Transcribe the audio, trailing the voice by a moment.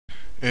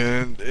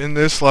And in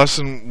this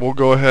lesson, we'll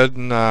go ahead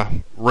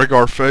and rig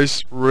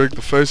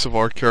the face of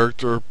our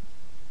character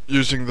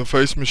using the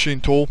face machine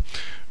tool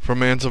from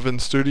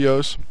Manzavin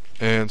Studios.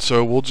 And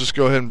so we'll just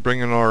go ahead and bring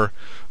in our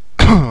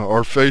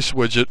our face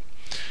widget,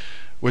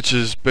 which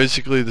is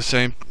basically the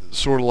same,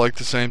 sort of like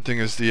the same thing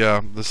as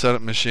the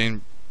setup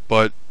machine,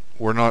 but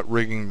we're not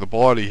rigging the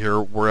body here.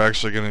 We're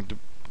actually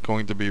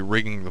going to be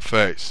rigging the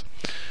face.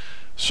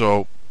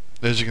 So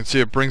as you can see,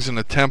 it brings in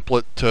a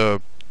template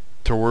to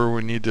where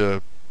we need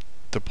to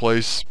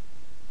place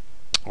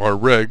our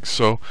rig.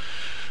 So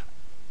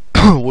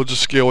we'll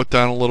just scale it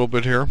down a little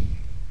bit here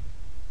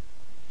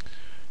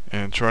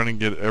and try to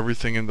get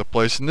everything into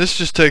place. And this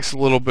just takes a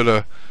little bit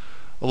of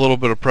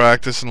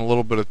practice and a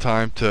little bit of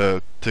time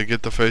to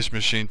get the face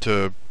machine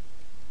to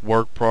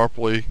work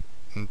properly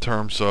in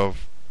terms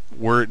of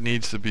where it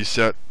needs to be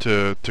set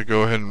to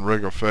go ahead and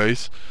rig a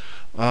face.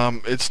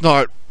 It's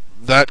not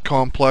that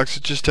complex.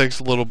 It just takes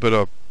a little bit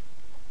of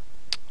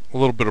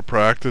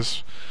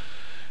practice.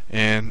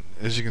 And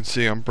as you can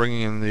see, I'm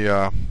bringing in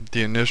the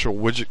initial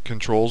widget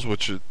controls,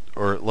 which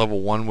are at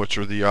level 1, which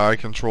are the eye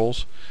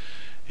controls,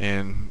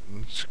 and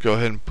let's go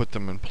ahead and put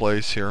them in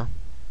place here.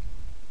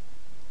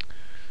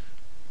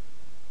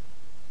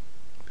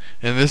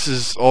 And this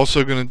is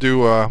also going to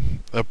do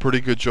a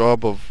pretty good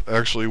job of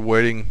actually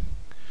weighting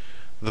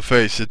the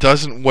face. It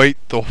doesn't weight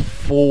the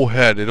full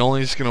head. It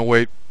only is going to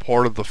weight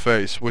part of the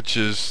face, which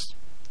is,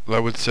 I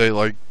would say,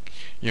 like,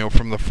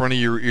 from the front of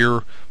your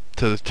ear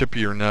to the tip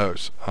of your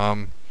nose.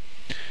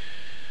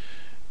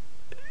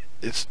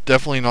 It's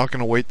definitely not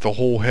going to weight the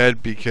whole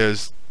head,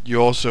 because you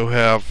also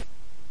have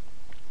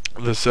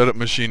the setup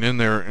machine in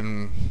there,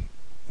 and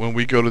when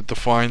we go to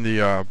define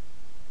the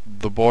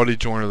body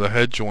joint or the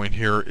head joint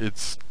here,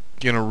 it's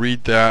going to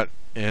read that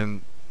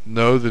and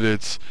know that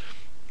it's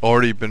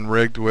already been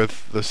rigged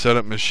with the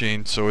setup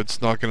machine, so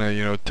it's not going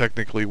to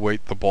technically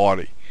weight the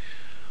body.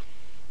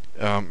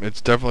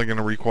 It's definitely going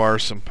to require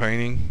some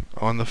painting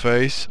on the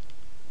face,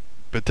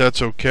 but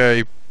that's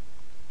okay,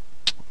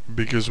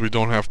 because we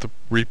don't have to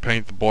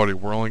repaint the body.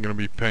 We're only going to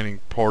be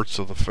painting parts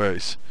of the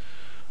face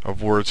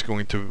of where it's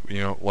going to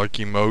like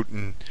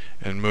emote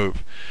and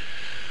move.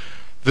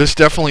 This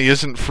definitely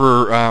isn't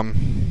for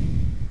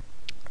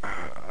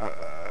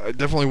I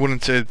definitely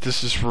wouldn't say that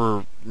this is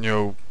for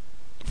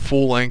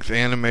full-length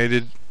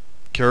animated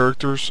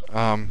characters.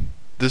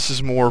 This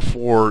is more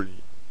for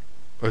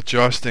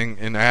adjusting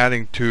and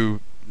adding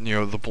to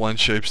the blend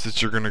shapes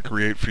that you're going to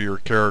create for your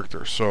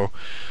character. So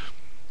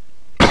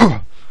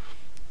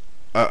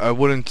I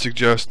wouldn't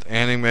suggest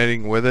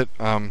animating with it.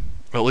 At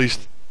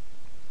least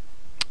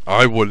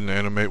I wouldn't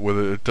animate with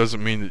it. It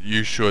doesn't mean that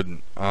you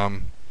shouldn't.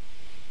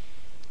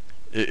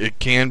 It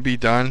can be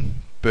done,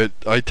 but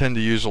I tend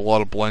to use a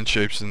lot of blend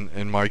shapes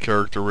in my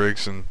character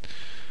rigs, and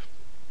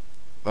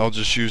I'll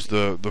just use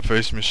the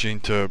face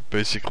machine to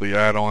basically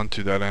add on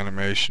to that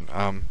animation.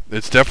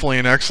 It's definitely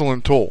an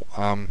excellent tool.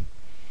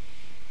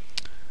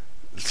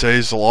 It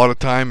saves a lot of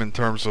time in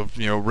terms of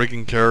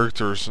rigging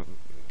characters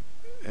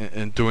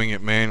and doing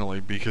it manually,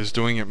 because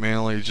doing it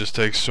manually just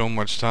takes so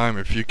much time.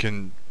 If you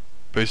can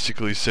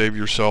basically save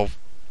yourself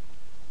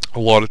a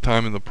lot of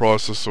time in the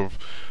process of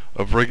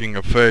rigging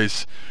a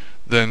face,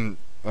 then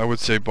I would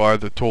say buy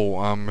the tool.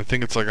 I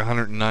think it's like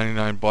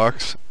 199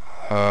 bucks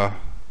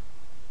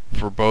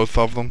for both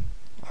of them.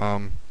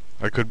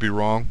 I could be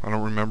wrong. I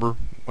don't remember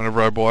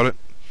whenever I bought it,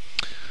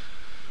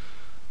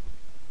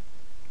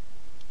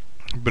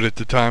 but at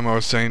the time I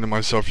was saying to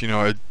myself,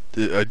 I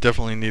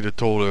definitely need a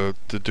tool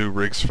to do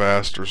rigs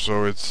faster,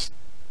 so it's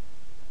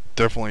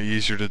definitely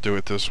easier to do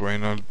it this way.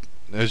 And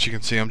as you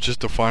can see, I'm just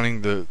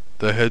defining the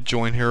head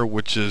joint here,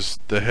 which is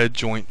the head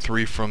joint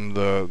 3 from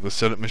the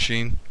setup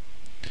machine,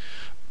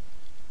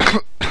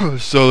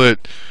 so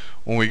that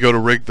when we go to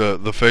rig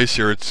the face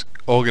here, it's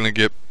all going to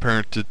get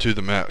parented to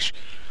the mesh.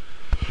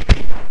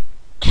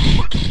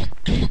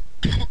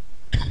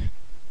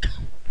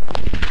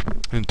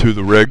 Into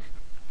the rig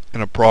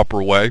in a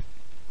proper way.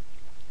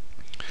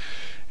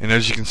 And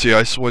as you can see,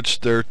 I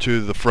switched there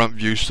to the front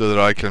view so that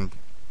I can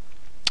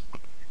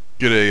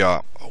get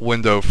a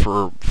window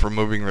for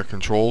moving the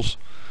controls.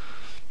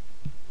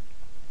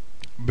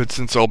 But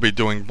since I'll be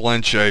doing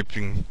blend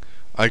shaping,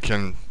 I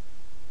can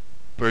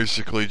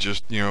basically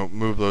just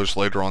move those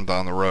later on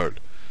down the road.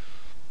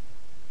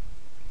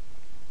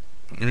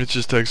 And it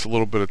just takes a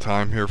little bit of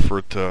time here for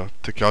it to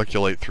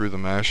calculate through the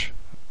mesh.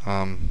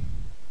 I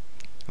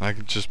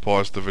can just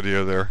pause the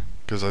video there,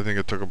 because I think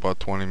it took about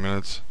 20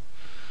 minutes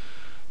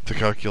to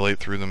calculate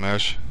through the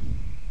mesh,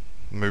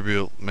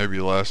 maybe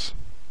less.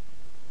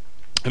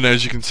 And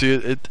as you can see,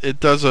 it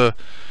does an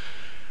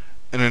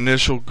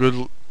initial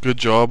good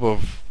job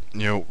of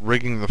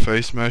rigging the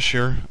face mesh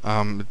here.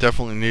 It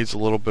definitely needs a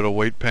little bit of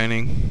weight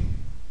painting,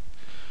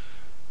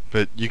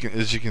 but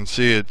as you can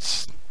see,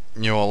 it's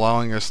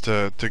allowing us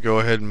to go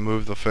ahead and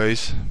move the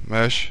face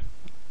mesh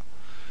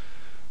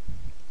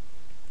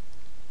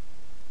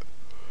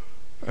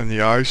and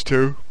the eyes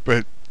too,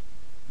 but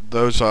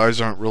those eyes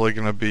aren't really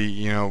going to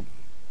be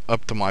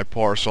up to my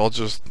par, so I'll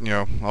just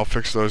I'll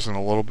fix those in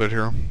a little bit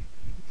here.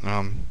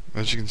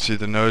 As you can see,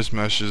 the nose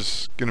mesh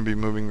is going to be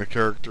moving the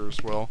character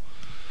as well.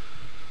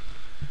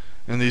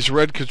 And these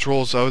red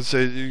controls, I would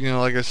say,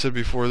 like I said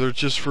before, they're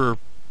just for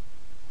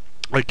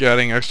like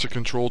adding extra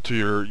control to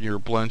your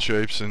blend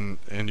shapes and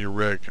your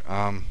rig.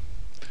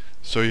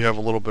 So you have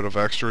a little bit of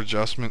extra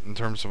adjustment in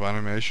terms of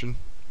animation.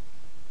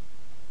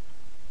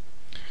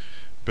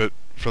 But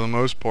for the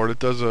most part, it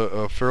does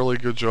a fairly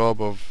good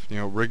job of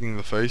rigging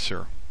the face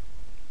here.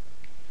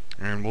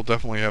 And we'll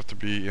definitely have to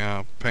be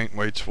paint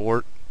weights for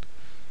it.